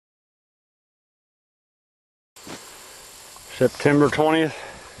September 20th,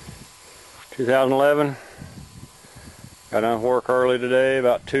 2011. Got done work early today,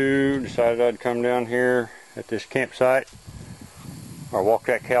 about 2. Decided I'd come down here at this campsite. I walked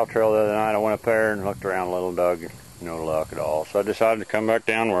that cow trail the other night. I went up there and looked around a little, dug, no luck at all. So I decided to come back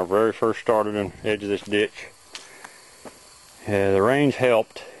down where I very first started on the edge of this ditch. The rain's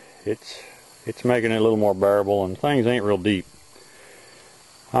helped. It's making it a little more bearable, and things ain't real deep.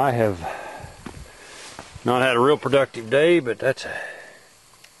 I have not had a real productive day, but that's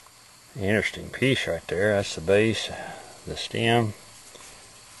an interesting piece right there. That's the base, the stem.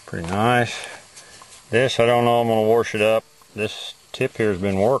 Pretty nice. This, I don't know, I'm going to wash it up. This tip here has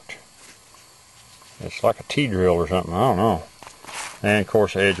been worked. It's like a T-drill or something, I don't know. And of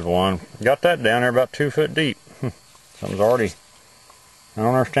course the edge of one. Got that down there about 2 foot deep. Something's already, I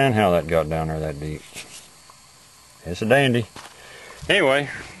don't understand how that got down there that deep. It's a dandy. Anyway,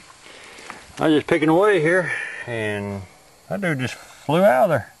 I was just picking away here, and that dude just flew out of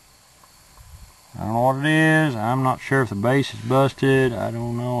there. I don't know what it is. I'm not sure if the base is busted. I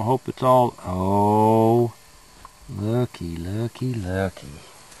don't know. I hope it's all... Oh, looky, looky, looky.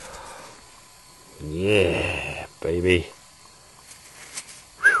 Yeah, baby.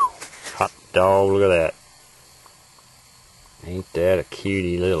 Whew. Hot dog, look at that. Ain't that a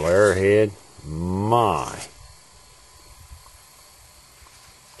cutie little airhead? My.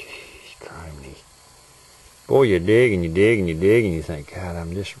 Boy, you dig and you dig and you dig and you think, God,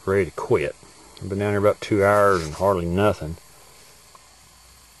 I'm just ready to quit. I've been down here about 2 hours and hardly nothing.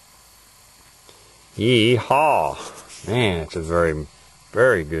 Yee-haw! Man, it's a very,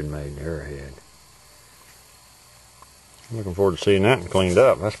 very good made airhead. I'm looking forward to seeing that and cleaned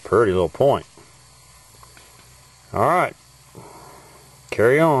up. That's a pretty little point. Alright.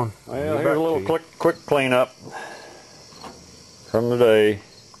 Carry on. Well, here's a little quick cleanup from the day.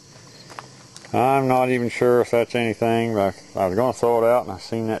 I'm not even sure if that's anything, but I was going to throw it out, and I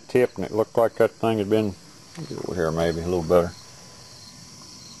seen that tip, and it looked like that thing had been, get over here maybe a little better.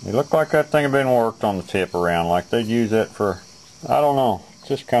 It looked like that thing had been worked on the tip around, like they'd use that for, I don't know, it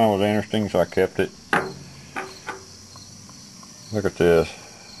just kind of was interesting, so I kept it. Look at this.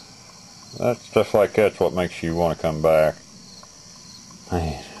 That stuff like that's what makes you want to come back.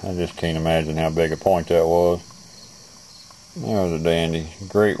 Man, I just can't imagine how big a point that was. That was a dandy.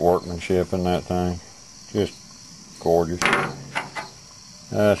 Great workmanship in that thing. Just gorgeous.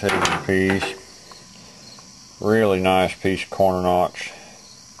 That's a heavy piece. Really nice piece of corner notch.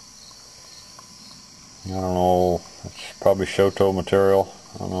 I don't know. It's probably Shoto material.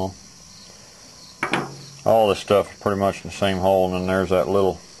 I don't know. All this stuff is pretty much in the same hole, and then there's that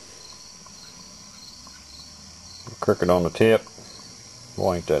little cricket on the tip.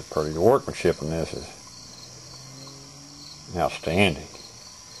 Boy, ain't that pretty. The workmanship in this is outstanding.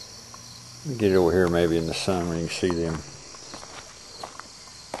 Let me get it over here maybe in the sun where you can see them.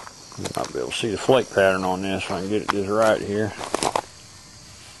 You might be able to see the flake pattern on this if I can get it just right here.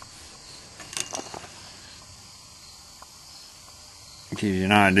 Gives you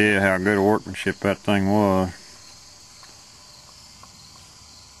an idea how good a workmanship that thing was.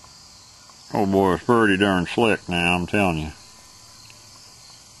 Oh boy, it's pretty darn slick now, I'm telling you.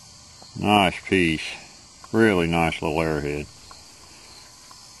 Nice piece. Really nice little airhead.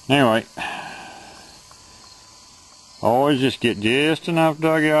 Anyway, always just get just enough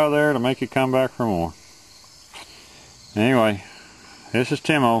dug out of there to make it come back for more. Anyway, this is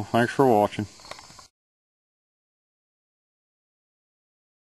Timo. Thanks for watching.